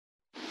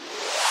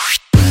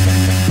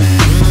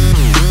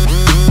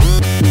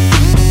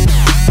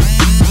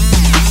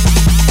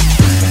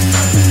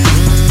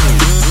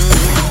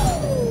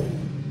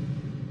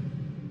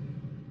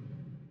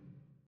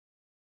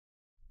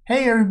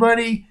Hey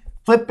everybody,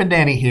 Flip and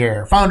Danny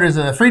here, founders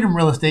of the Freedom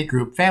Real Estate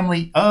Group,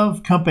 family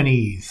of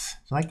companies.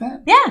 Like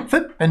that? Yeah.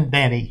 Flip and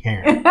Danny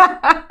here.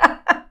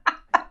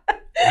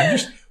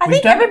 I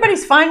think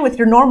everybody's fine with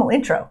your normal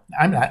intro.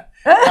 I'm not.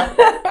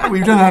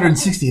 We've done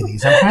 160 of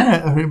these. I'm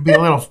trying to be a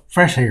little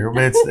fresh here,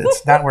 but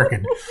it's not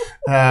working.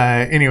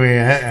 Anyway,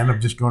 I'm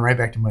just going right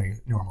back to my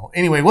normal.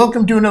 Anyway,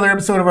 welcome to another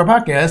episode of our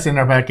podcast, and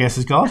our podcast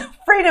is called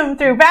Freedom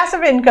Through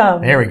Passive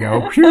Income. There we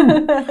go.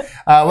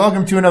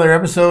 Welcome to another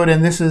episode,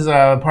 and this is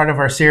part of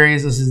our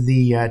series. This is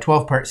the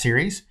 12-part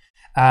series,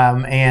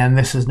 and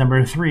this is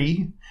number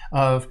 3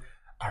 of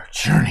our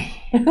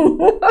journey.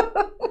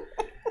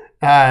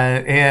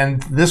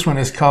 And this one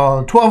is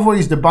called 12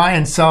 Ways to Buy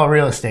and Sell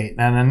Real Estate.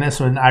 And in this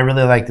one, I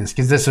really like this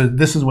because this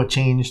is what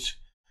changed.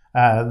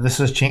 This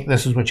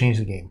is what changed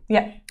the game.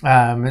 Yeah.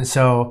 And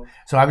so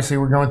obviously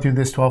we're going through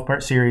this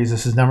 12-part series.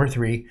 This is number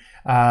 3.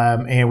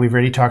 And we've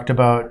already talked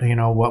about,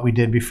 what we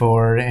did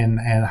before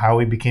and how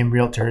we became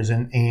realtors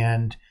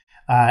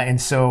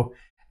and so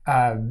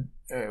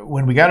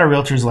when we got our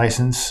realtor's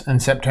license in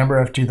September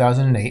of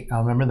 2008,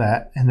 I'll remember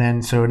that. And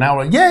then so now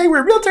we're like, yay,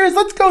 we're realtors.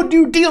 Let's go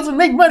do deals and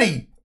make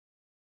money.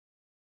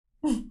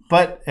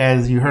 But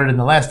as you heard in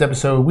the last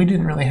episode, we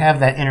didn't really have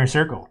that inner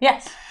circle.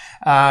 Yes.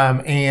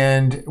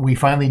 And we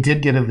finally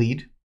did get a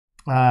lead.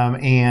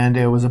 And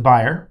it was a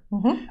buyer.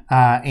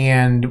 Mm-hmm.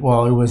 It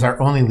was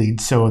our only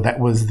lead. So that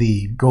was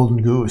the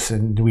golden goose.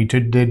 And we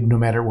did no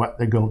matter what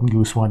the golden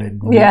goose wanted.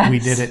 Yes. We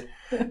did it.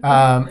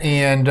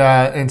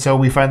 And so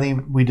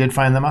we did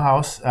find them a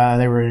house.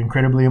 They were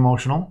incredibly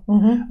emotional.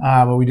 Mm-hmm.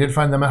 But we did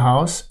find them a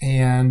house.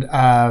 And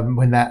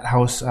when that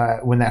house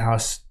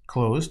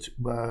closed,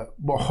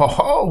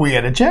 we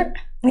had a check.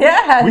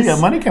 Yes. We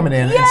got money coming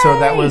in. Yay! And so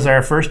that was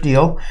our first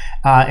deal.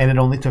 And it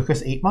only took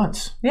us 8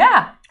 months.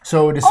 Yeah.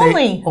 So to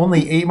say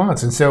only 8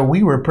 months. And so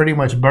we were pretty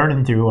much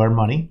burning through our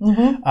money,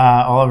 mm-hmm.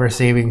 All of our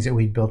savings that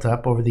we'd built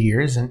up over the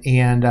years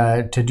and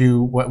to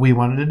do what we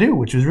wanted to do,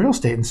 which was real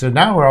estate. And so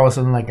now we're all of a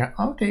sudden like,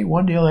 okay,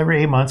 one deal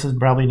every 8 months is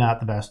probably not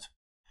the best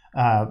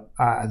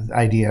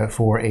idea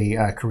for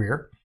a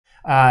career.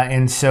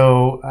 And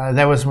so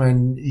that was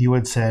when you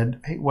had said,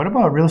 hey, what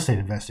about real estate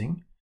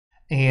investing?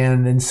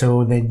 And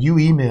then you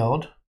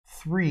emailed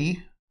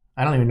 3.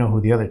 I don't even know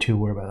who the other 2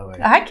 were, by the way.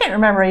 I can't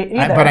remember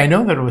either. But I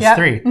know that it was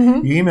 3.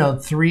 Mm-hmm. You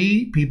emailed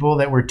 3 people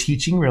that were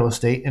teaching real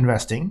estate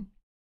investing,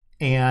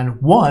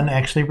 and 1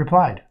 actually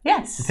replied.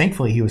 Yes.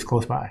 Thankfully, he was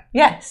close by.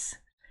 Yes.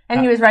 And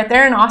he was right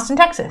there in Austin,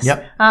 Texas.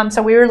 Yep.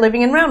 So we were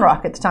living in Round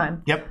Rock at the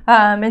time. Yep.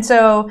 And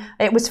so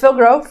it was Phil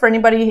Grove. For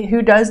anybody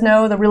who does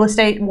know the real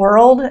estate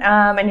world,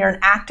 and you're an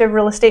active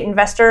real estate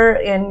investor,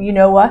 and you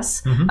know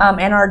us, mm-hmm.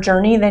 And our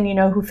journey, then you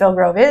know who Phil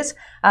Grove is.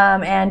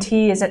 And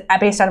he is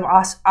based out of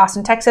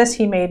Austin, Texas.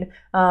 He made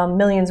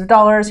millions of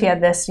dollars. He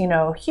had this,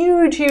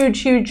 huge,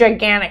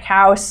 gigantic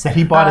house that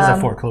he bought as a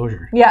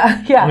foreclosure.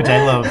 Yeah. Which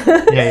I love.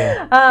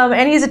 Yeah.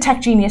 And he's a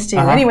tech genius too.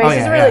 Uh-huh. Anyways,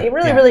 he's a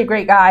really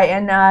great guy,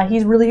 and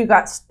he's really who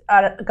got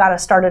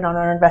us started on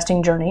our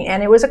investing journey.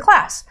 And it was a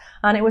class,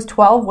 and it was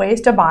 12 ways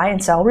to buy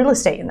and sell real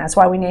estate, and that's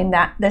why we named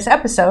this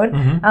episode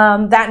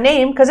that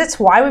name, because it's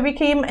why we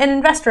became an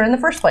investor in the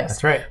first place.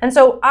 That's right. And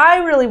so I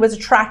really was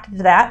attracted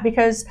to that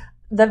because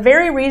the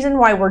very reason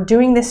why we're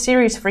doing this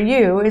series for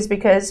you is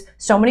because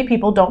so many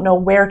people don't know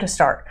where to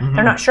start. Mm-hmm.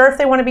 They're not sure if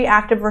they want to be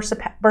active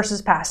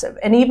versus passive.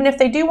 And even if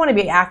they do want to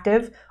be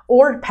active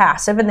or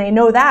passive, and they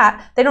know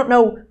that, they don't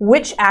know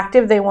which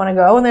active they want to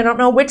go, and they don't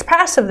know which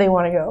passive they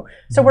want to go.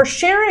 So we're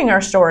sharing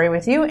our story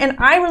with you, and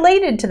I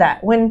related to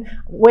that. When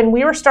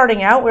we were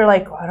starting out, we were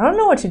like, I don't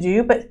know what to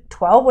do, but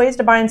 12 ways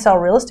to buy and sell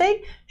real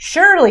estate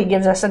surely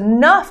gives us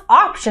enough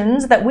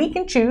options that we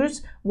can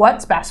choose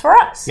what's best for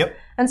us. Yep.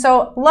 And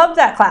so loved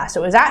that class.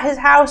 It was at his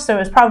house. There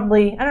was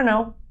probably,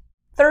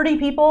 30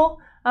 people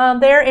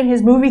there in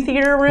his movie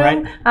theater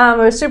room. Right. It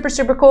was super,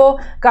 super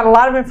cool. Got a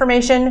lot of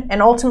information.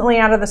 And ultimately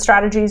out of the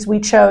strategies, we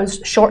chose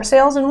short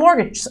sales and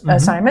mortgage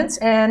assignments.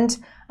 And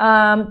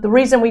the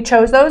reason we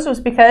chose those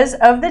was because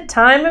of the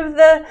time of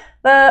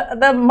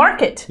the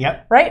market.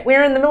 Yep. Right? We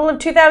were in the middle of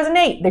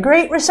 2008, the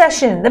Great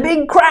Recession, the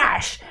big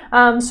crash.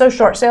 So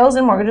short sales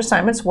and mortgage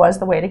assignments was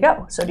the way to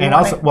go. So two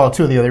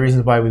of the other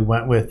reasons why we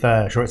went with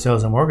short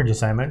sales and mortgage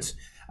assignments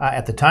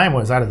at the time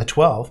was out of the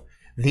 12,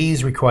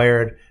 these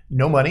required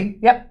no money.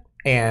 Yep.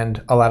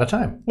 And a lot of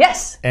time.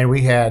 Yes. And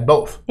we had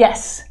both.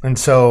 Yes. And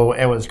so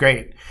it was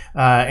great.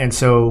 And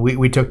so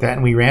we took that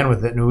and we ran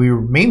with it. And we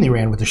mainly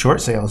ran with the short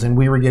sales. And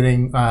we were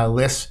getting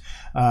lists.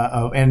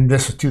 And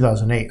this was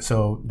 2008.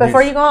 So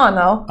before you go on,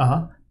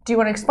 though, do you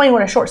want to explain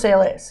what a short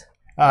sale is?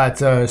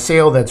 It's a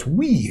sale that's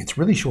it's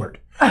really short.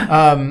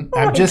 I'm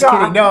just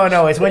kidding.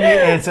 No. It's when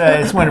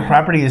it's when a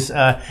property is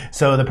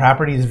so the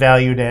property is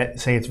valued at,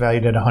 say it's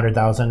valued at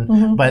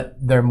 100,000, but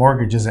their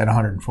mortgage is at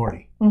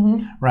 140,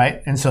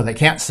 right? And so they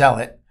can't sell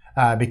it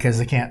because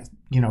they can't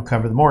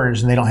cover the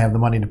mortgage, and they don't have the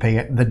money to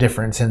pay the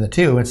difference in the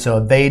two, and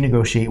so they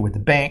negotiate with the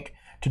bank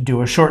to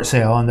do a short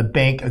sale, and the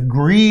bank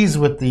agrees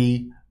with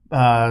the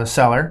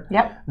seller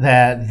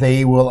that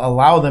they will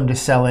allow them to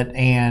sell it,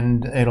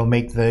 and it'll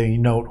make the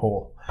note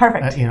whole.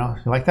 Perfect. You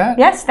like that?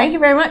 Yes, thank you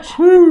very much.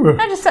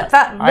 I just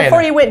thought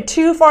before you went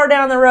too far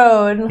down the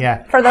road,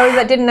 for those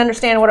that didn't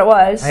understand what it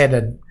was. I had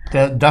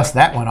to dust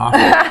that one off.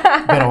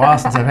 It's been a while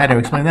since I've had to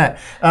explain that.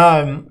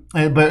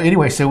 But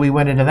anyway, so we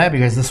went into that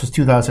because this was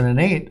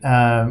 2008,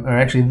 or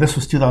actually this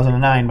was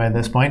 2009 by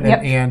this point,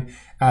 and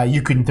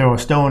you couldn't throw a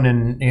stone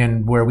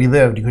in where we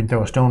lived. You couldn't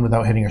throw a stone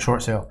without hitting a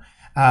short sale.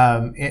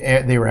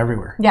 They were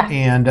everywhere. Yeah.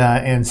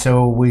 And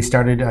so we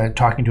started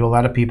talking to a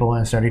lot of people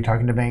and started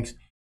talking to banks.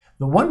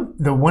 The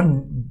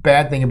one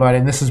bad thing about it,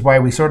 and this is why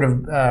we sort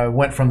of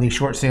went from these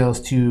short sales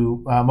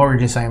to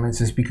mortgage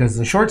assignments, is because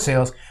the short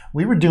sales,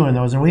 we were doing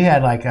those, and we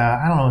had like,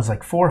 I don't know, it was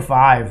like 4 or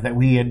 5 that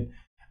we had.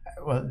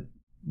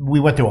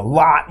 We went through a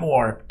lot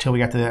more till we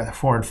got to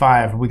 4 and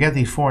 5. We got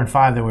these 4 and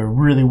 5 that we were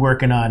really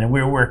working on, and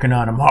we were working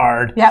on them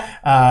hard. Yep.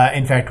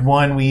 In fact,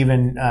 one, we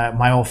even,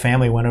 my whole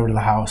family went over to the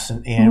house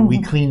and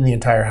we cleaned the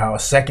entire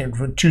house. Second,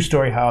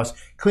 2-story house,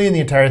 cleaned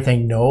the entire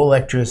thing. No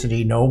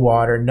electricity, no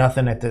water,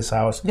 nothing at this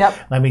house.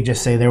 Yep. Let me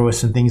just say there was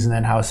some things in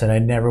that house that I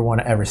never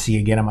want to ever see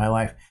again in my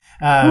life.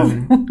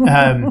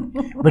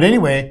 But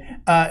anyway,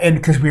 and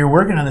because we were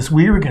working on this,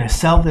 we were going to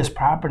sell this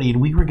property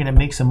and we were going to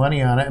make some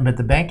money on it. But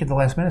the bank at the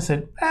last minute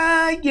said,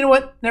 you know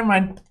what? Never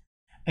mind.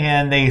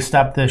 And they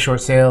stopped the short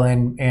sale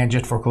and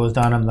just foreclosed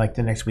on them like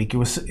the next week. It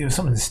was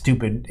something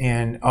stupid.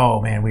 And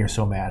oh man, we were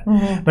so mad.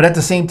 Mm-hmm. But at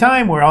the same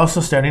time, we're also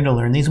starting to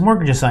learn these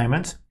mortgage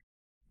assignments.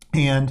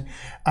 And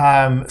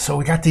so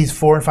we got these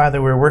 4 and 5 that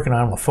we were working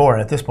on, well, 4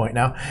 at this point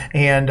now.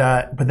 And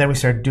but then we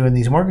started doing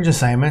these mortgage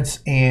assignments,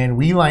 and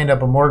we lined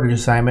up a mortgage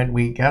assignment.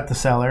 We got the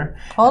seller.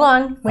 Hold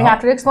on, we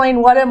have to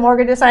explain what a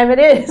mortgage assignment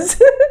is.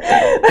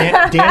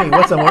 Danny,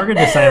 what's a mortgage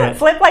assignment?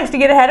 Flip likes to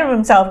get ahead of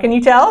himself. Can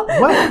you tell?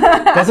 What?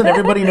 Doesn't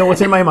everybody know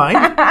what's in my mind?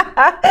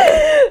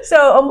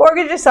 So a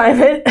mortgage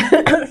assignment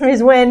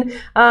is when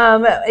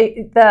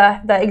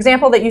the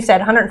example that you said,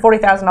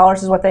 $140,000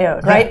 is what they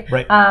owed, right?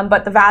 Right.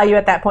 But the value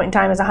at that point in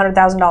time is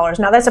 $100,000.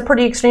 Now that's a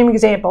pretty extreme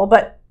example,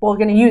 but we're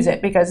going to use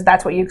it because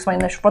that's what you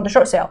explained for the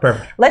short sale.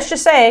 Perfect. Let's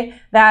just say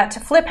that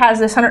Flip has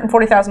this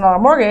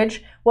 $140,000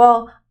 mortgage.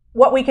 Well,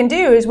 what we can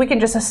do is we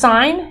can just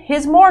assign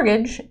his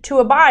mortgage to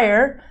a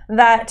buyer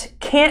that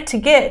can't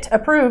get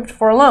approved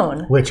for a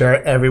loan, which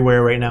are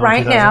everywhere right now.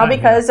 Right now,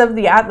 because of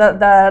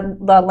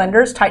the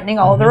lenders tightening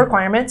all of the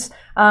requirements.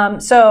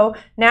 So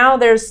now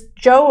there's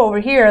Joe over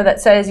here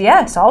that says,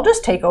 yes, I'll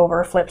just take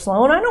over Flip's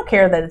loan. I don't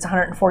care that it's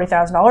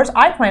 $140,000.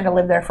 I plan to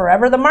live there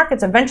forever. The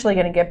market's eventually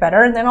going to get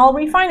better, and then I'll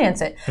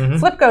refinance it. Mm-hmm.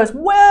 Flip goes,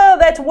 well,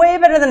 that's way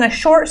better than a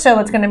short sale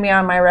that's going to be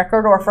on my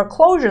record, or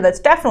foreclosure that's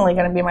definitely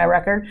going to be on my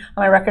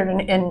record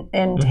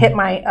and hit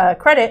my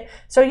credit.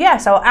 So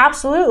yes, I'll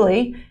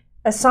absolutely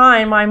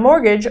assign my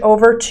mortgage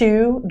over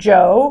to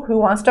Joe, who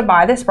wants to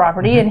buy this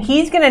property, and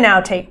he's going to now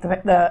take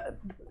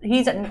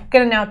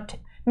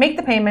make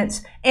the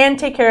payments and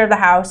take care of the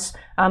house.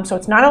 So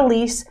it's not a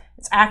lease;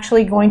 it's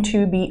actually going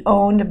to be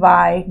owned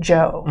by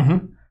Joe.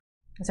 Mm-hmm.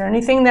 Is there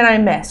anything that I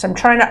missed? I'm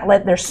trying to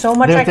let. There's so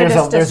much I can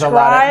just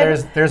describe.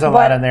 There's a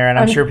lot in there, and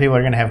I'm sure people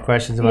are going to have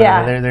questions about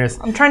it.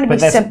 I'm trying to be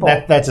simple.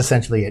 That's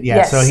essentially it. Yeah.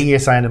 Yes. So he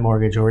assigned a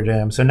mortgage over to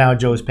him. So now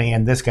Joe's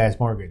paying this guy's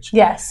mortgage.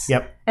 Yes.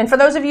 Yep. And for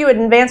those of you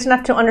advanced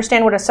enough to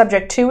understand what a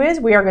subject to is,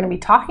 we are going to be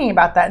talking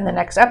about that in the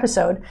next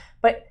episode.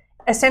 But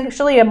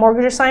essentially, a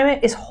mortgage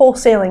assignment is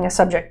wholesaling a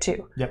subject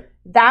to. Yep.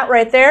 That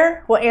right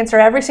there will answer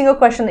every single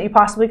question that you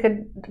possibly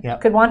could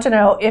want to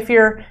know if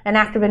you're an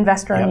active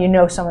investor and you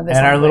know some of this.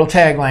 And our little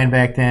tagline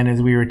back then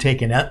is we were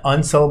taking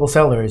unsellable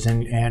sellers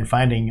and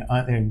finding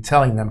and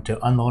selling them to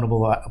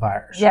unloanable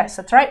buyers. Yes,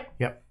 that's right.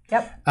 Yep.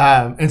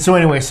 And so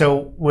anyway,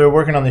 so we were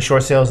working on the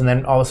short sales, and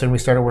then all of a sudden we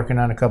started working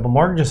on a couple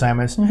mortgage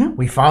assignments. Mm-hmm.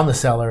 We found the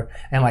seller,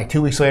 and like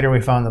 2 weeks later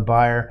we found the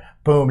buyer.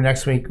 Boom!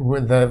 Next week,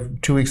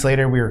 2 weeks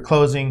later, we were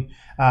closing,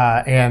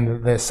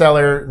 and the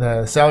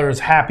seller is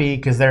happy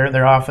because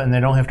they're off and they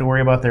don't have to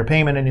worry about their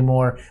payment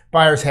anymore.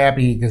 Buyer's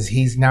happy because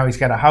he's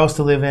got a house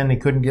to live in he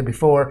couldn't get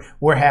before.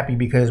 We're happy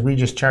because we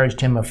just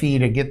charged him a fee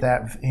to get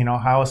that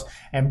house,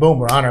 and boom,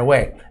 we're on our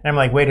way. And I'm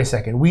like, wait a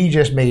second, we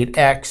just made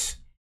X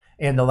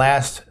in the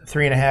last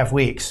 3.5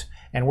 weeks,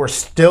 and we're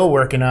still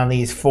working on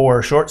these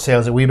 4 short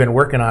sales that we've been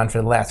working on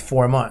for the last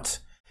 4 months.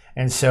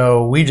 And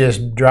so we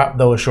just dropped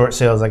those short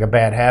sales like a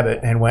bad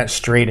habit and went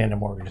straight into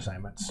mortgage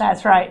assignments.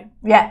 That's right.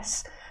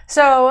 Yes.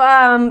 So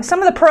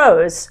some of the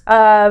pros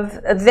of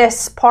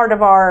this part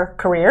of our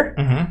career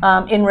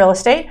in real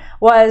estate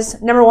was,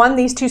 number one,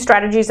 these 2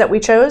 strategies that we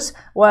chose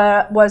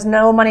was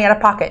no money out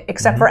of pocket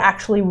except for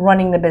actually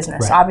running the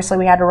business. Right. Obviously,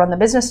 we had to run the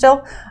business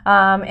still,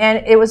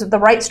 and it was the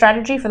right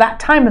strategy for that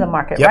time of the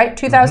market, right?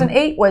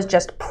 2008 was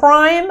just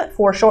prime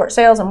for short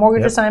sales and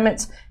mortgage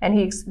assignments,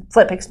 and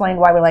Flip explained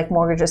why we like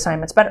mortgage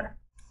assignments better.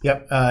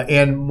 Yep,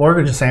 and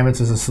mortgage assignments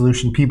is a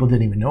solution people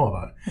didn't even know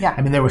about. Yeah.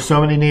 I mean, there were so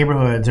many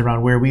neighborhoods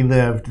around where we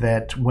lived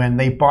that when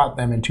they bought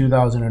them in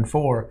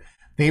 2004,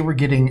 they were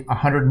getting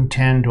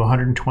 110 to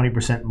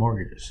 120%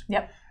 mortgages.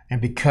 Yep. And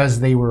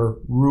because they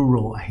were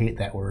rural, I hate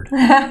that word,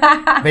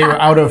 they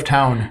were out of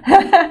town.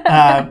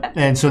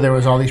 And so there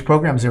was all these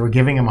programs that were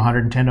giving them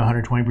 110 to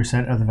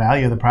 120% of the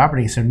value of the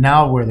property. So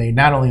now were they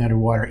not only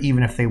underwater,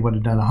 even if they would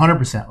have done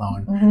 100%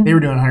 loan, they were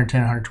doing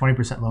 110,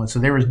 120% loan. So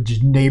there was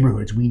just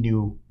neighborhoods we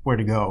knew where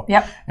to go.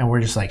 Yep. And we're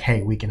just like,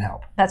 hey, we can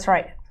help. That's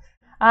right.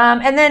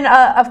 And then,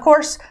 of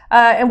course,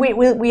 and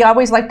we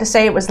always like to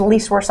say it was the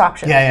least worst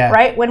option,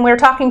 right? When we're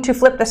talking to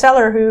Flip the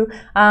seller who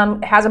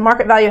has a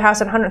market value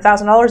house at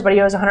 $100,000, but he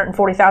owes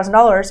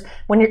 $140,000,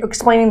 when you're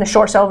explaining the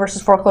short sale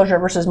versus foreclosure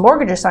versus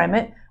mortgage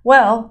assignment,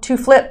 well, to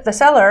Flip the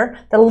seller,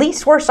 the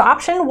least worst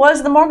option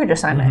was the mortgage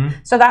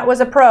assignment. So that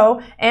was a pro,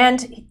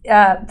 and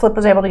Flip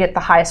was able to get the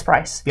highest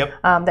price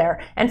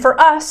there. And for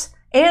us,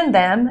 and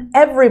them,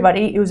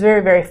 everybody, it was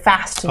very, very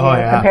fast to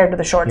compared to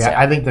the short sale.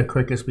 I think the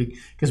quickest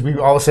because we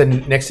all of a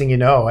sudden, next thing you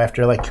know,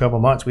 after like a couple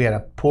months, we had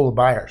a pool of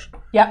buyers.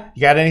 Yep.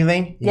 You got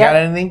anything? You got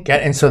anything?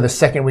 And so the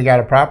second we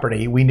got a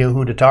property, we knew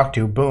who to talk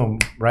to, boom,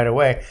 right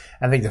away.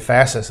 I think the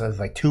fastest was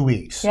like 2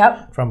 weeks.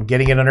 Yep. From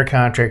getting it under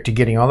contract to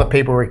getting all the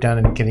paperwork done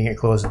and getting it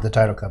closed at the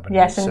title company.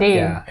 Yes, indeed.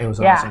 Yeah, it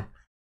was awesome.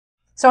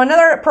 So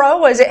another pro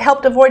was it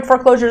helped avoid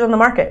foreclosures on the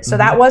market. So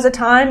that was a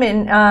time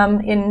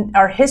in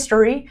our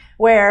history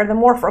where the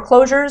more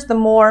foreclosures, the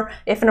more,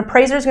 if an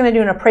appraiser is going to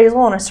do an appraisal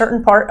on a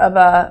certain part of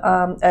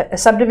a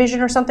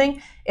subdivision or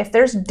something, if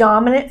there's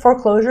dominant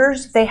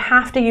foreclosures, they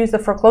have to use the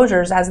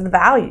foreclosures as the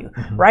value,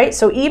 right?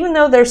 So even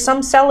though there's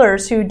some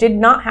sellers who did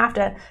not have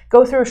to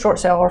go through a short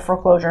sale or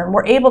foreclosure and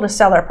were able to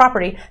sell their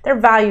property, their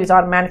values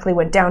automatically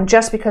went down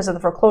just because of the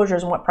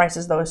foreclosures and what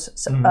prices those.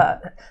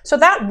 So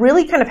that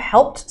really kind of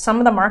helped some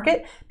of the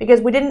market because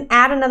we didn't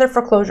add another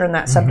foreclosure in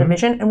that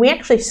subdivision, and we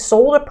actually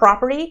sold a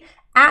property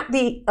at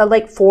the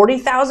like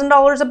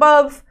 $40,000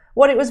 above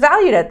what it was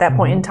valued at that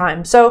point in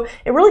time. So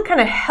it really kind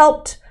of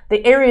helped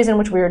the areas in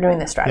which we were doing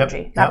this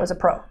strategy. That was a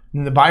pro.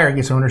 And the buyer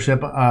gets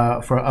ownership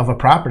of a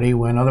property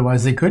when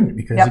otherwise they couldn't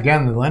because,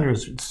 again, the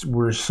lenders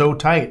were so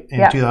tight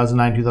in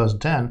 2009,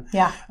 2010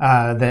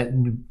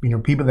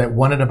 that people that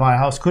wanted to buy a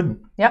house couldn't.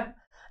 Yep.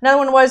 Another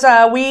one was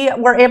we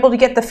were able to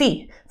get the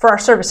fee for our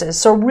services.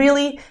 So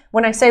really,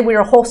 when I say we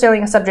were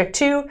wholesaling a subject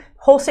to,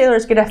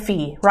 wholesalers get a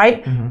fee,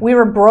 right? We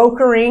were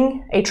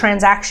brokering a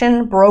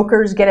transaction,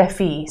 brokers get a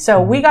fee.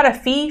 So we got a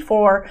fee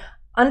for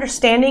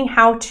understanding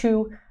how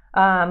to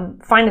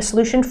find a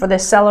solution for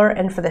this seller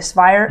and for this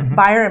buyer,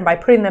 and by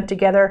putting them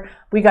together,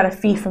 we got a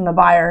fee from the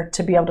buyer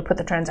to be able to put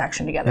the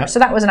transaction together. So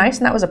that was nice,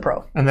 and that was a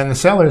pro. And then the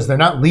sellers, they're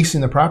not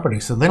leasing the property,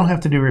 so they don't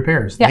have to do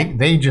repairs.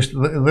 They just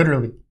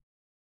literally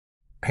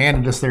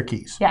handed us their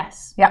keys.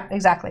 Yes. Yeah,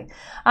 exactly.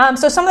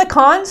 So some of the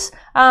cons,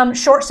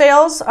 short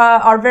sales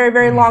are very,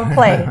 very long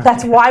play.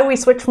 That's why we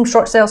switched from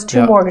short sales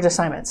to mortgage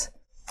assignments.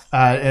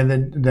 And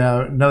then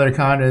another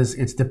con is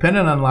it's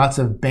dependent on lots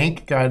of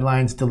bank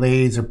guidelines,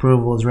 delays,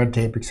 approvals, red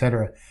tape,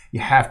 etc.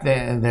 You have to,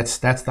 and that's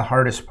the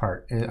hardest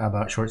part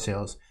about short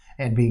sales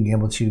and being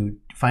able to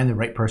find the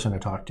right person to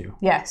talk to.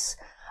 Yes.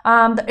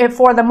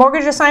 For the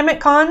mortgage assignment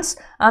cons,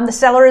 the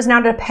seller is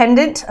now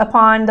dependent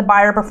upon the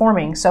buyer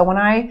performing. So when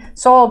I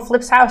sold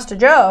Flip's house to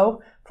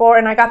Joe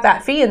and I got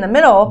that fee in the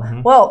middle,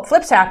 well,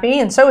 Flip's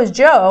happy and so is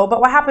Joe. But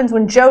what happens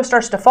when Joe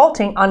starts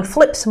defaulting on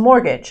Flip's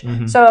mortgage?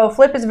 So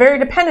Flip is very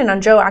dependent on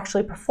Joe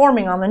actually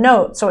performing on the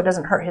note so it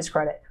doesn't hurt his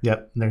credit.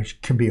 Yep. There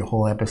could be a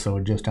whole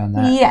episode just on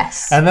that.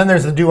 Yes. And then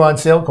there's the due on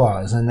sale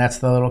clause, and that's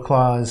the little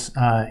clause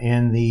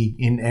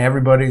in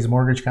everybody's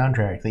mortgage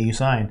contract that you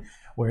sign,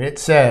 where it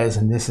says,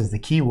 and this is the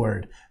key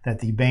word, that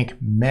the bank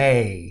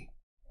may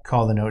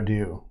call the note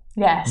due.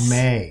 Yes.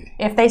 May.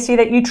 If they see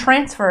that you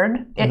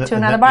transferred it to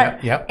another buyer.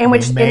 Yep. In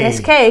this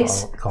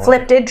case,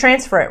 Flip did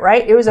transfer it,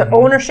 right? It was an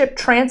ownership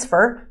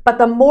transfer, but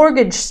the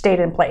mortgage stayed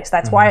in place.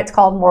 That's why it's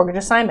called mortgage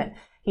assignment.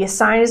 He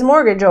assigned his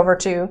mortgage over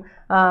to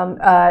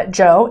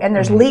Joe, and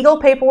there's legal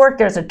paperwork,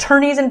 there's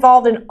attorneys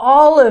involved in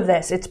all of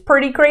this. It's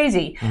pretty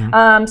crazy.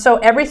 So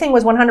everything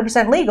was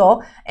 100%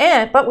 legal,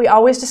 but we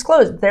always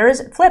disclosed,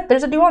 there's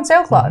a due on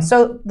sale clause.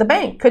 So the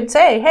bank could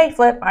say, hey,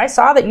 Flip, I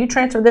saw that you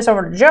transferred this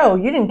over to Joe.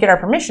 You didn't get our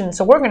permission,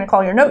 so we're going to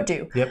call your note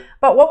due. Yep.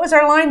 But what was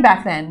our line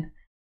back then?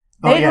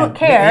 They don't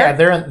care. Yeah,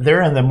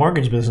 they're in the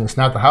mortgage business,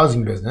 not the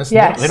housing business.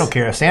 Yes. They don't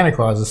care if Santa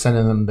Claus is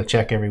sending them the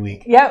check every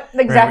week. Yep,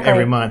 exactly.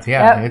 Every month,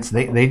 It's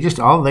they just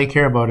all they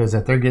care about is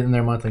that they're getting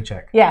their monthly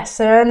check. Yes,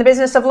 they're in the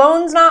business of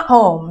loans, not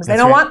homes. They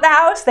don't want the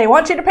house; they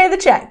want you to pay the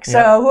check.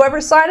 So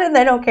whoever's signing,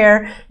 they don't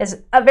care. It's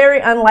a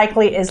very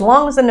unlikely, as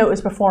long as the note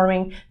is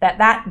performing,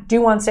 that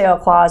due on sale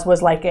clause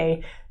was like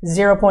a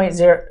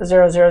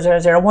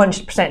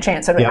 0.00001%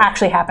 chance that it would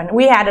actually happen.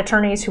 We had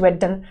attorneys who had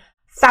done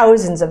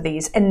thousands of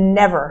these and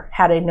never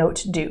had a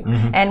note due.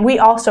 And we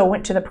also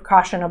went to the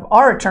precaution of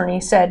our attorney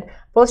said,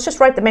 well, let's just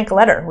write the bank a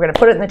letter. We're going to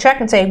put it in the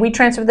check and say, we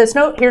transferred this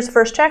note. Here's the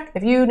first check.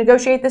 If you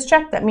negotiate this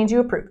check, that means you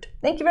approved.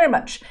 Thank you very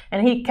much.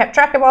 And he kept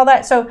track of all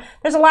that. So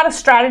there's a lot of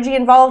strategy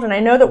involved. And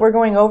I know that we're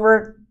going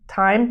over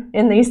time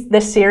in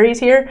this series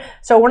here.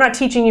 So we're not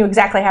teaching you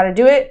exactly how to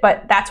do it,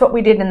 but that's what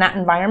we did in that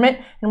environment.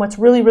 And what's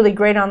really, really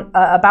great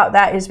about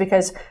that is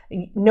because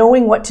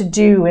knowing what to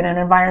do in an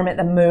environment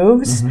that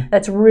moves,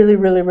 that's really,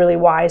 really, really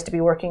wise to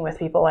be working with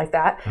people like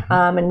that.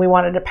 And we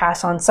wanted to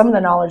pass on some of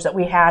the knowledge that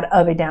we had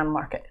of a down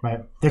market. Right.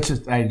 That's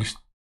just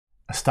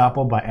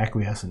estoppel by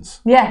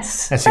acquiescence.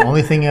 Yes. That's the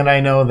only thing that I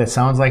know that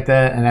sounds like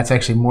that, and that's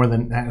actually more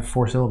than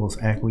 4 syllables.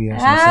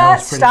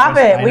 Acquiescence. Stop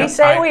it. We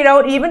say we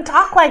don't even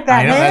talk like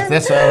that, man.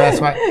 That's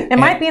why. It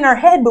might be in our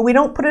head, but we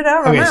don't put it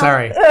out. Okay,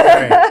 sorry.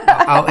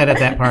 I'll edit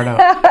that part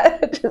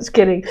out. Just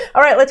kidding.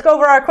 All right, let's go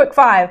over our quick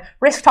 5.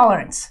 Risk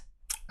tolerance.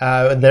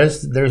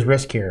 There's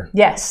risk here.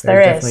 Yes,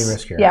 there's definitely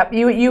risk here. Yep,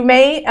 you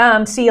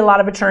may see a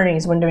lot of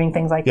attorneys when doing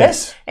things like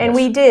this, and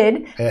we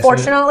did. Yes,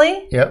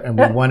 fortunately. Yep, and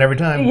we won every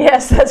time.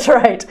 Yes, that's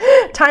right.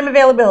 Time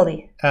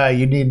availability.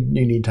 You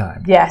need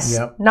time. Yes.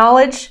 Yep.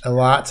 Knowledge.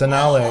 Lots of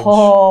knowledge.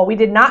 Oh, we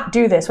did not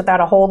do this without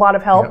a whole lot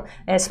of help,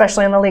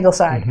 especially on the legal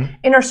side.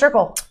 Inner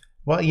circle.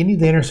 Well, you need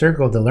the inner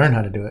circle to learn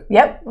how to do it.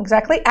 Yep,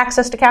 exactly.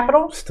 Access to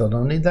capital. Still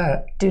don't need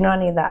that. Do not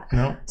need that.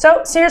 No.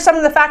 So here's some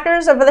of the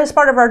factors of this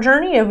part of our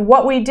journey of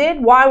what we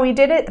did, why we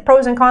did it, the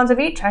pros and cons of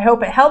each. I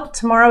hope it helped.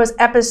 Tomorrow is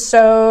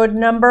episode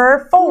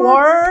number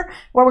 4,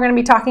 where we're going to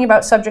be talking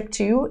about subject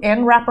to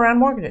and wraparound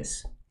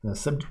mortgages.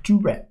 Subject to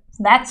rep.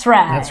 That's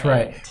right. That's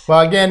right. Well,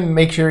 again,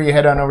 make sure you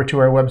head on over to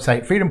our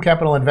website,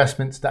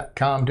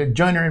 freedomcapitalinvestments.com, to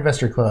join our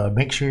investor club.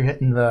 Make sure you're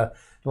hitting the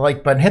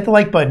like button. Hit the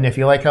like button if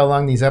you like how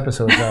long these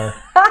episodes are.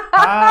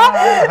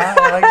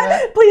 I like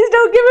that. Please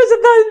don't give us a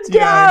thumbs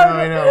down.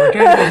 I know.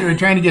 We're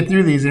trying to get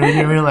through these, and we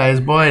didn't realize,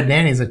 boy,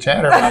 Danny's a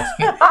chatterbox.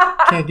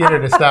 Can't get her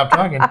to stop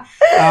talking.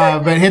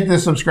 But hit the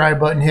subscribe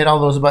button. Hit all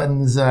those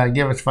buttons.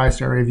 Give us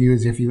 5-star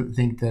reviews if you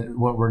think that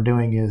what we're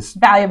doing is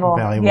valuable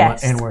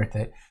yes. and worth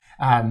it.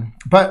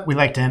 But we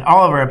like to end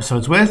all of our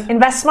episodes with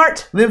invest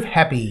smart, live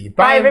happy.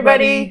 Bye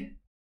everybody.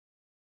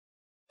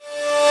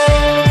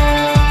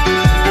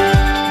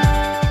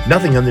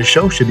 Nothing on this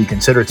show should be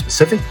considered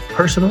specific,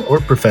 personal, or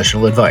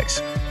professional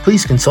advice.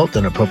 Please consult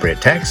an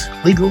appropriate tax,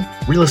 legal,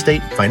 real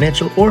estate,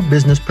 financial, or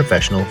business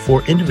professional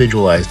for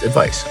individualized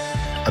advice.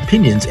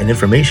 Opinions and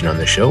information on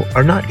this show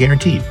are not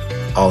guaranteed.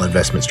 All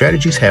investment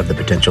strategies have the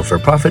potential for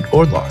profit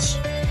or loss.